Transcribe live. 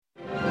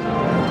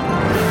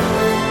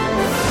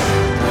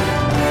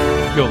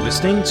You're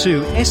listening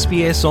to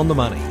SBS On The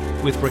Money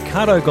with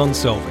Ricardo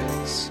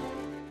Gonçalves.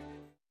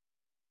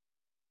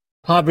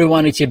 Hi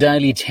everyone, it's your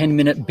daily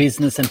 10-minute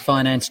business and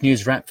finance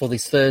news wrap for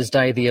this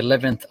Thursday, the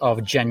 11th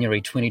of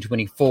January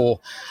 2024.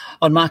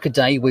 On Market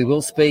Day, we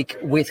will speak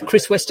with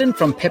Chris Weston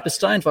from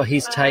Pepperstone for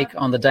his take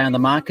on the day on the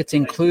markets,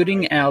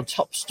 including our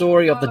top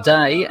story of the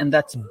day, and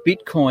that's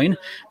Bitcoin.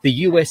 The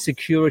US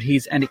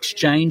Securities and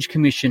Exchange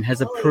Commission has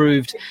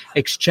approved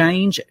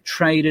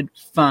exchange-traded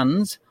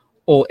funds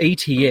or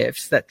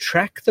ETFs that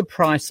track the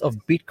price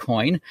of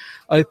Bitcoin,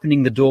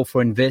 opening the door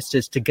for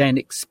investors to gain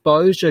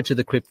exposure to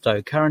the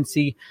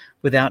cryptocurrency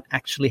without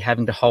actually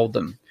having to hold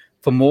them.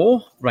 For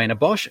more, Rhayna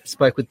Bosch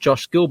spoke with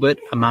Josh Gilbert,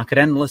 a market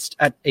analyst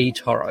at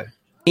eToro.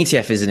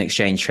 ETF is an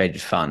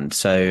exchange-traded fund,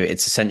 so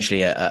it's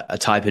essentially a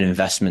type of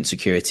investment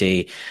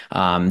security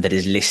that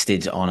is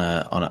listed on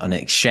an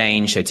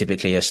exchange, so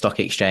typically a stock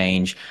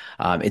exchange.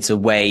 It's a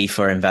way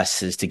for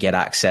investors to get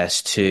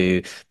access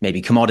to maybe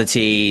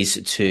commodities,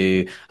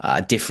 to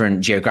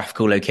different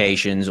geographical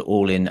locations,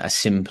 all in a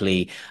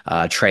simply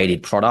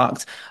traded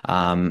product.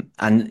 And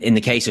in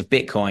the case of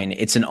Bitcoin,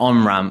 it's an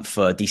on-ramp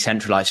for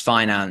decentralized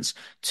finance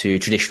to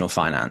traditional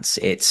finance.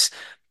 It's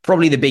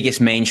probably the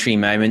biggest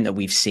mainstream moment that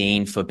we've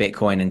seen for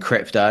Bitcoin and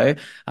crypto.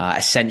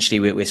 Essentially,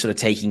 we're sort of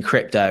taking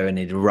crypto and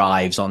it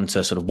arrives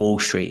onto sort of Wall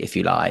Street, if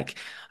you like.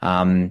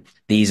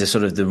 These are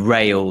sort of the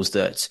rails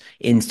that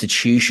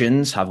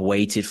institutions have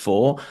waited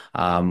for,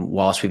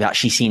 whilst we've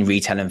actually seen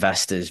retail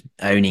investors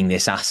owning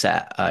this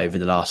asset over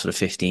the last sort of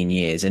 15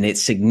 years. And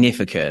it's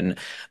significant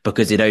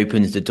because it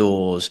opens the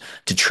doors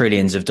to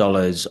trillions of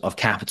dollars of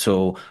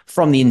capital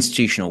from the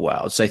institutional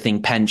world. So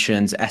think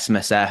pensions,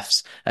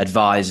 SMSFs,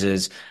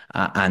 advisors,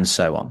 and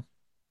so on.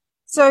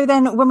 So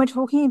then when we're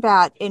talking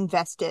about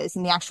investors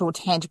and the actual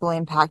tangible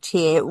impact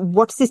here,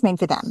 what does this mean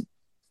for them?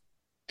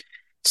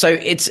 So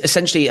it's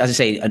essentially, as I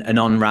say, an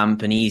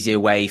on-ramp, an easier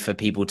way for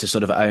people to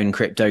sort of own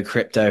crypto.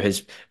 Crypto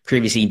has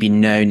previously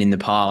been known in the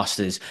past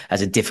as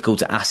a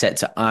difficult asset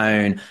to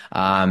own.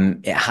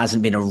 It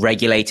hasn't been a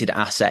regulated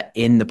asset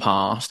in the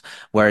past,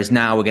 whereas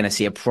now we're going to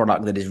see a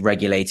product that is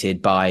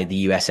regulated by the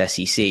US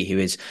SEC, who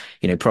is,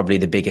 probably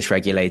the biggest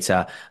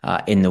regulator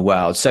in the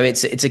world. So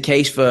it's a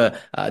case for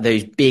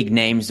those big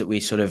names that we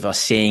sort of are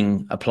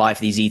seeing apply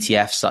for these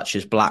ETFs, such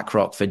as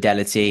BlackRock,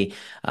 Fidelity,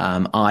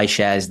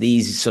 iShares.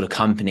 These sort of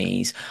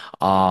companies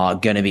are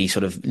going to be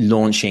sort of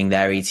launching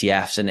their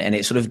ETFs, and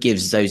it sort of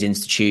gives those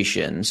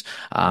institutions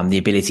the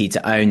ability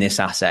to own this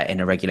asset in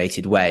a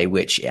regulated way,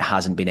 which it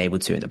hasn't been able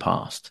to in the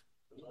past.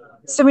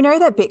 So we know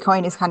that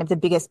Bitcoin is kind of the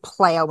biggest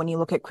player when you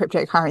look at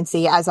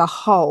cryptocurrency as a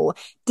whole.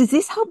 Does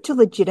this help to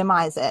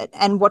legitimize it?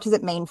 And what does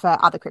it mean for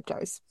other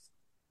cryptos?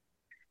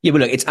 Yeah,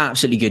 well, look, it's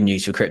absolutely good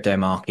news for crypto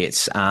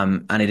markets,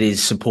 and it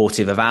is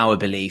supportive of our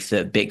belief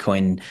that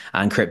Bitcoin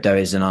and crypto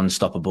is an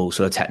unstoppable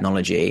sort of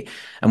technology.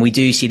 And we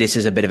do see this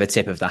as a bit of a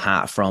tip of the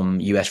hat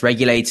from US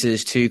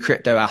regulators to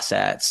crypto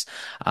assets,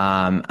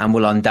 and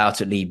will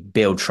undoubtedly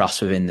build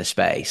trust within the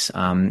space.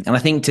 And I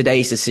think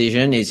today's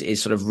decision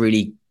is sort of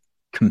really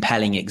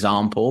compelling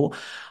example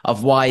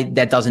of why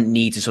there doesn't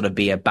need to sort of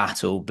be a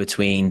battle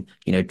between,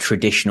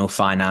 traditional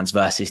finance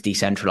versus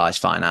decentralized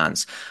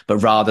finance, but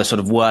rather sort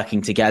of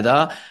working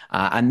together.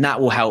 And that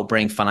will help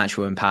bring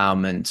financial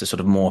empowerment to sort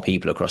of more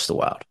people across the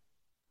world.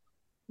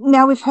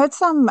 Now, we've heard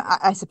some,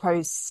 I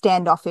suppose,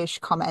 standoffish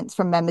comments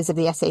from members of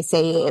the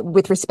SEC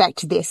with respect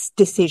to this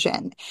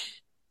decision.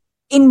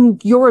 In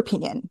your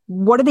opinion,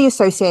 what are the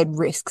associated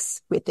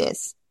risks with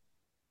this?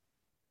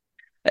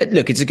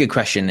 Look, it's a good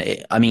question.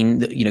 I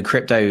mean,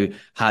 crypto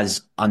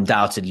has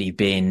undoubtedly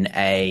been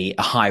a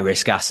high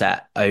risk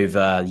asset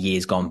over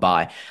years gone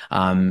by.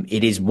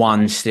 It is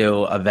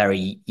still a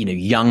very,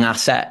 young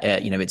asset.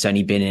 It's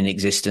only been in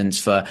existence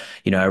for,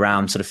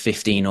 around sort of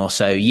 15 or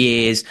so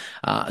years.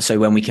 So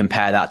when we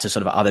compare that to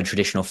sort of other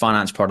traditional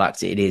finance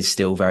products, it is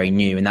still very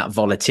new. And that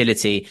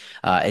volatility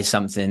is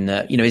something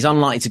that, is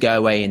unlikely to go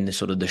away in the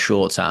sort of the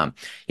short term.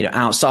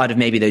 Outside of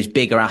maybe those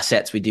bigger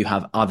assets, we do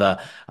have other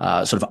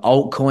sort of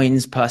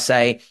altcoins per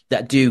se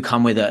that do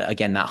come with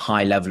again that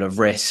high level of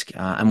risk,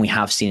 and we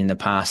have seen in the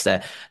past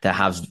that there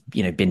have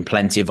been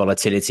plenty of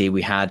volatility.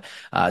 We had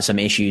some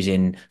issues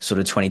in sort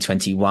of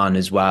 2021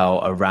 as well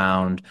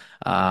around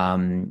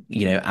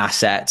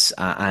assets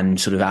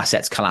and sort of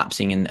assets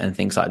collapsing and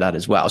things like that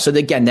as well. So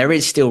again, there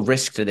is still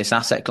risk to this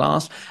asset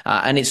class,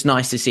 and it's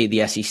nice to see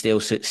the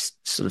SEC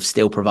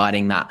still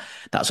providing that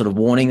sort of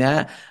warning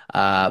there.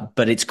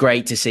 But it's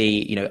great to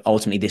see,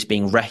 ultimately this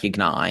being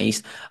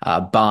recognized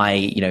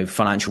by,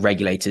 financial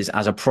regulators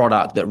as a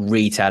product that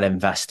retail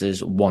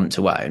investors want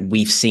to own.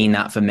 We've seen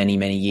that for many,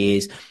 many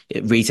years.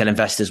 Retail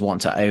investors want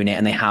to own it,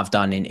 and they have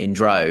done in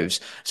droves.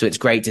 So it's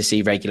great to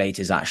see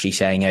regulators actually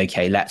saying,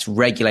 okay, let's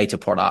regulate a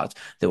product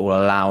that will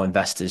allow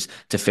investors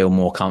to feel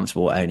more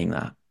comfortable owning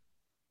that.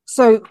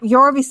 So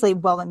you're obviously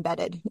well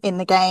embedded in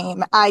the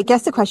game. I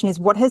guess the question is,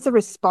 what has the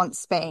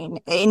response been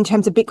in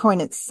terms of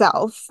Bitcoin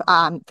itself,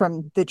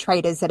 from the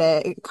traders that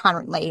are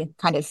currently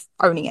kind of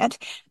owning it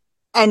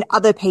and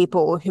other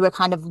people who are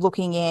kind of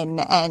looking in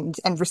and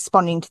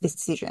responding to this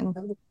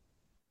decision?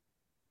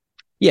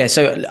 Yeah,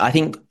 so I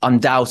think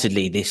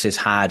undoubtedly this has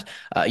had,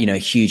 a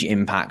huge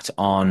impact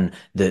on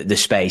the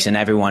space, and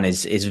everyone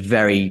is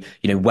very,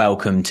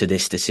 welcome to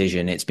this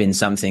decision. It's been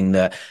something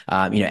that,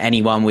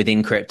 anyone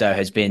within crypto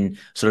has been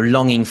sort of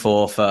longing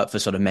for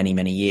sort of many,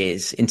 many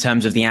years. In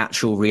terms of the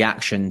actual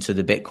reaction to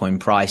the Bitcoin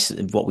price,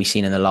 what we've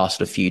seen in the last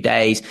sort of few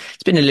days,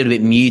 it's been a little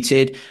bit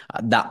muted.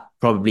 That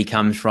probably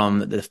comes from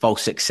the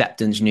false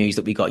acceptance news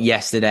that we got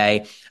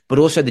yesterday, but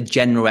also the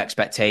general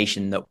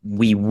expectation that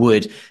we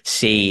would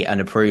see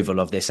an approval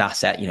of this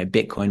asset.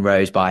 Bitcoin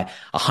rose by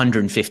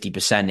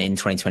 150% in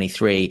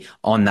 2023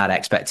 on that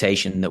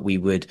expectation that we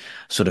would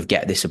sort of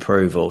get this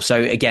approval.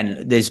 So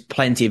again, there's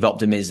plenty of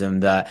optimism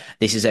that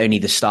this is only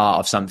the start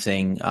of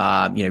something,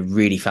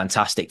 really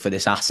fantastic for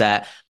this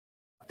asset.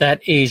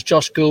 That is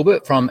Josh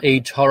Gilbert from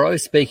eToro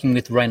speaking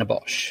with Rhayna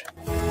Bosch.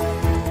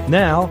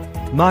 Now,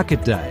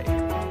 Market Day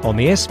on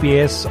the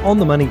SBS On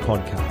The Money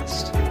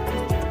podcast.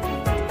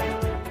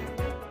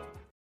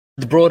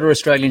 The broader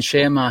Australian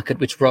share market,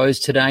 which rose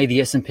today, the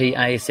S&P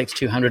ASX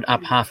 200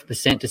 up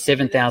 0.5% to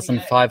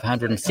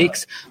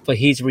 7,506 for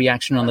his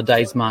reaction on the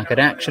day's market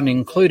action,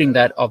 including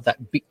that of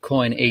that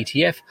Bitcoin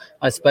ETF.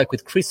 I spoke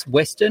with Chris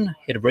Weston,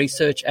 Head of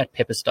Research at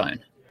Pepperstone.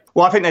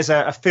 Well, I think there's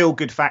a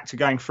feel-good factor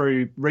going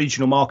through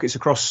regional markets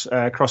across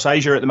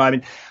Asia at the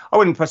moment. I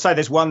wouldn't say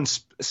there's one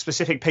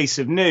specific piece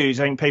of news.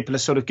 I think people are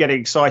sort of getting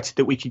excited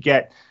that we could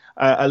get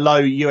a low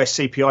US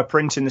CPI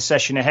print in the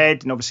session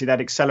ahead, and obviously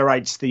that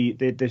accelerates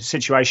the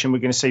situation we're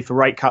going to see for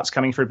rate cuts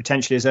coming through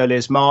potentially as early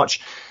as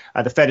March.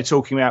 The Fed are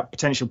talking about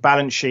potential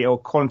balance sheet or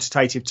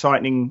quantitative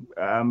tightening,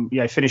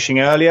 finishing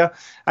earlier,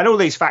 and all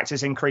these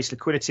factors increase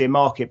liquidity in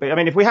market. But I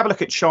mean, if we have a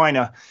look at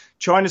China,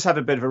 China's had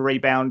a bit of a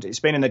rebound. It's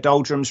been in the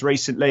doldrums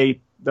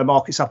recently. The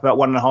market's up about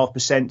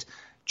 1.5%.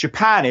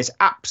 Japan is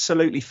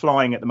absolutely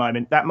flying at the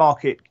moment. That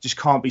market just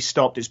can't be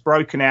stopped. It's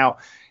broken out.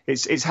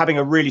 It's having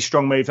a really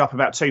strong move, up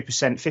about 2%,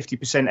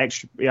 50%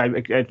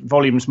 extra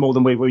volumes more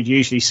than we would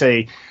usually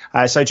see.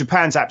 So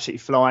Japan's absolutely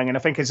flying. And I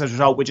think as a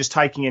result, we're just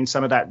taking in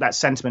some of that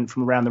sentiment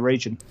from around the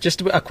region.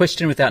 Just a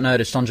question without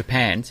notice on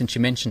Japan, since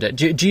you mentioned it.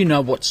 Do you know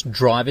what's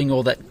driving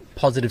all that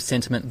positive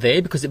sentiment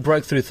there? Because it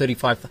broke through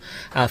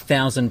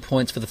 35,000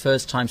 points for the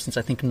first time since,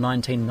 I think,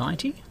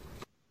 1990.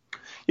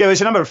 Yeah,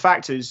 there's a number of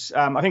factors.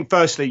 I think,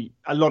 firstly,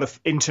 a lot of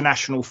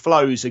international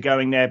flows are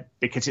going there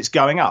because it's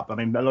going up. I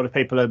mean, a lot of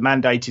people are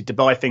mandated to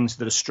buy things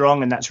that are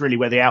strong, and that's really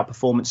where the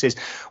outperformance is.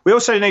 We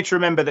also need to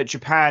remember that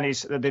Japan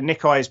the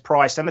Nikkei is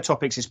priced, and the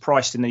Topix is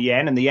priced in the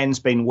yen, and the yen's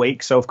been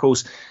weak. So, of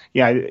course,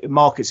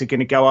 markets are going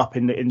to go up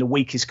in the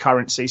weakest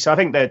currency. So I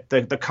think that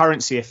the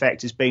currency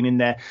effect has been in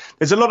there.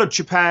 There's a lot of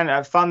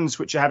Japan funds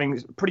which are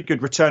having pretty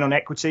good return on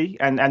equity,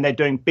 and they're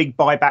doing big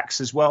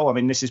buybacks as well. I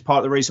mean, this is part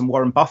of the reason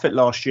Warren Buffett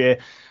last year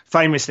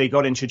famously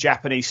got into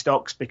Japanese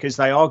stocks, because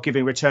they are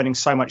returning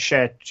so much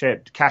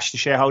cash to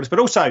shareholders. But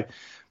also,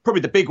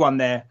 probably the big one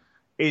there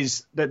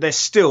is that they're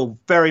still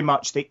very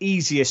much the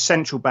easiest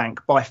central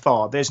bank by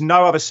far. There's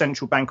no other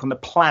central bank on the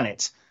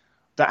planet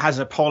that has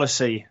a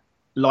policy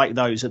like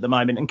those at the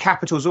moment. And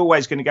capital's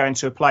always going to go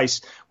into a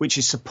place which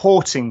is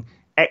supporting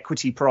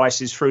equity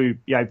prices through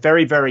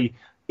very, very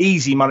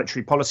easy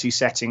monetary policy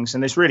settings.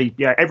 And there's really,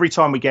 every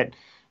time we get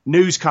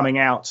news coming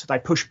out, they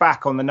push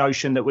back on the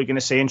notion that we're going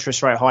to see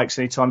interest rate hikes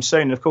anytime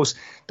soon. And of course,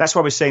 that's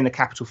why we're seeing the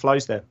capital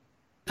flows there.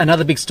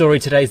 Another big story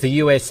today is the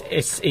US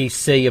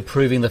SEC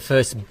approving the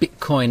first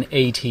Bitcoin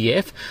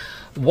ETF.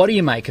 What do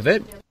you make of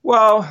it?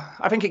 Well,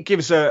 I think it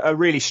gives a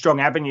really strong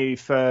avenue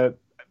for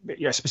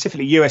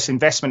specifically US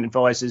investment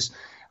advisors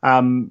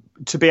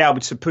to be able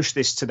to push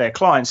this to their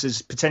clients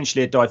as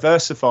potentially a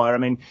diversifier. I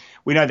mean,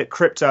 we know that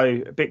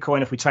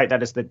Bitcoin, if we take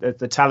that as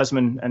the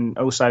talisman, and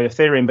also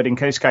Ethereum, but in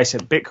this case,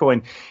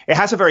 Bitcoin, it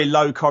has a very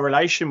low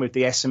correlation with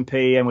the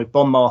S&P and with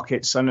bond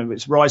markets. I know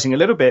it's rising a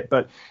little bit,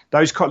 but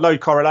those low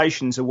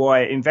correlations are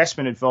why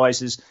investment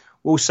advisors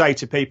will say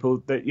to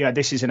people that,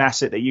 this is an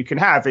asset that you can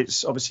have.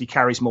 It's obviously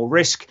carries more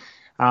risk.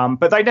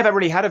 But they never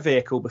really had a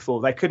vehicle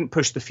before. They couldn't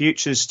push the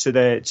futures to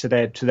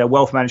their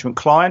wealth management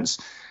clients.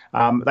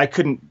 They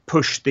couldn't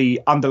push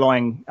the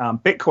underlying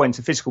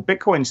physical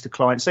Bitcoins to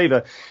clients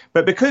either.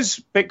 But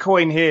because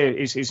Bitcoin here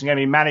is going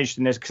to be managed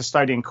in this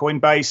custodian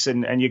Coinbase,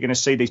 and you're going to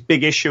see these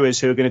big issuers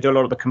who are going to do a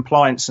lot of the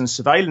compliance and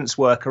surveillance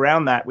work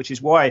around that, which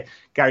is why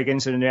Gary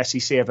Gensler and the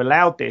SEC have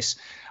allowed this.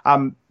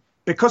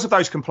 Because of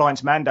those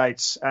compliance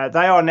mandates,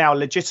 they are now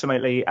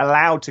legitimately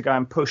allowed to go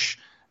and push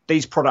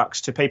these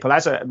products to people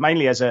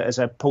mainly as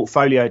a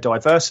portfolio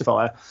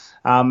diversifier.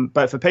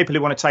 But for people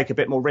who want to take a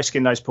bit more risk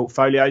in those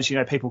portfolios,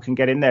 people can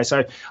get in there.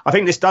 So I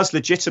think this does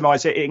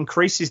legitimize it. It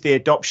increases the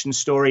adoption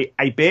story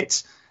a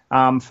bit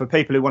for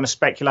people who want to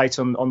speculate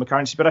on the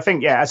currency. But I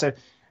think,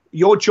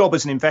 your job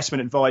as an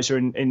investment advisor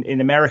in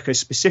America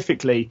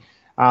specifically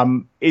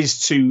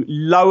is to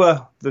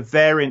lower the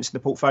variance in the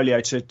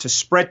portfolio, to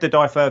spread the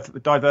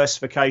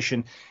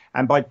diversification.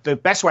 And the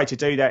best way to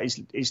do that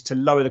is to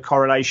lower the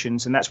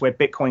correlations. And that's where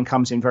Bitcoin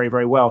comes in very,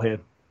 very well here.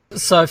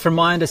 So from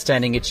my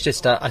understanding, it's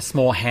just a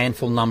small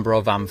handful number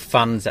of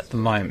funds at the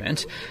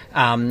moment.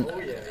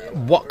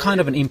 What kind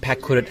of an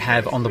impact could it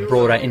have on the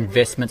broader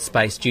investment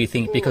space, do you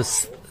think?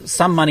 Because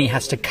some money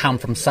has to come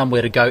from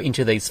somewhere to go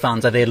into these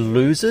funds. Are there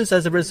losers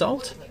as a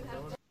result?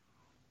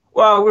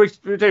 Well, we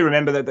do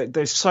remember that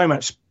there's so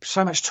much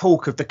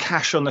talk of the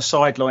cash on the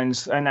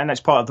sidelines, and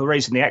that's part of the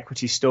reason the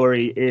equity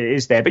story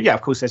is there. But yeah,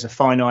 of course, there's a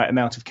finite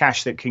amount of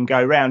cash that can go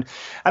around.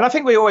 And I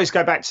think we always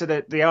go back to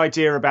the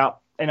idea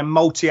about in a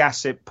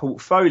multi-asset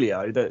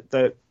portfolio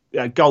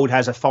that gold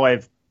has a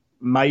 5,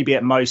 maybe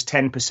at most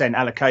 10%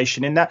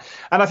 allocation in that.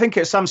 And I think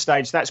at some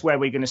stage, that's where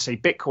we're going to see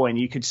Bitcoin.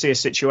 You could see a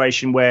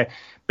situation where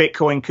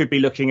Bitcoin could be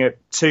looking at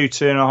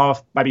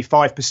 2.5, maybe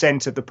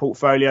 5% of the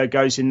portfolio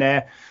goes in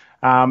there.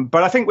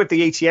 But I think with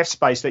the ETF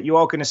space that you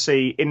are going to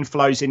see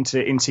inflows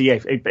into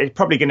it's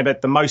probably going to be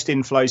the most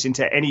inflows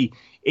into any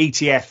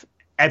ETF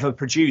ever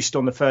produced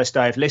on the first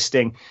day of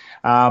listing.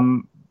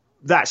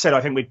 That said,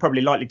 I think we'd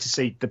probably likely to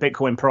see the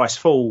Bitcoin price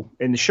fall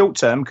in the short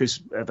term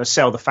because of a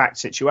sell the fact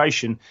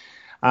situation.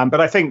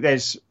 But I think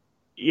there's,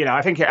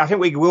 I think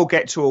we will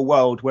get to a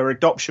world where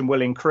adoption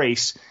will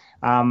increase.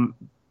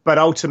 But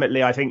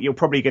ultimately, I think you're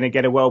probably going to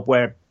get a world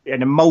where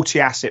in a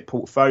multi-asset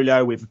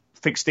portfolio with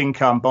fixed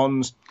income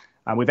bonds,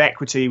 with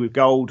equity, with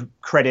gold,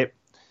 credit,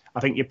 I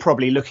think you're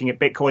probably looking at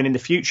Bitcoin in the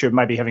future,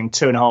 maybe having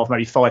 2.5%,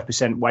 maybe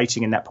 5%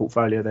 weighting in that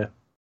portfolio there.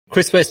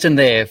 Chris Weston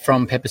there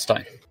from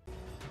Pepperstone.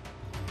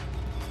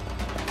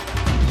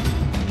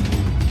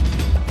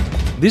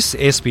 This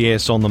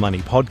SBS On The Money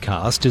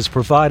podcast is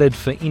provided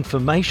for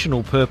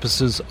informational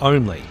purposes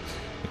only.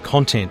 The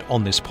content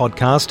on this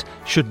podcast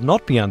should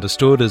not be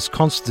understood as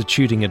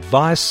constituting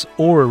advice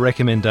or a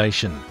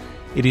recommendation.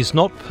 It is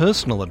not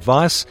personal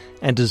advice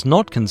and does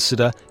not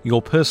consider your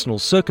personal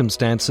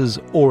circumstances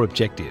or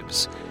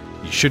objectives.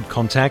 You should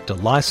contact a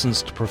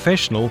licensed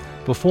professional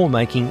before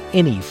making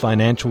any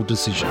financial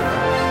decision.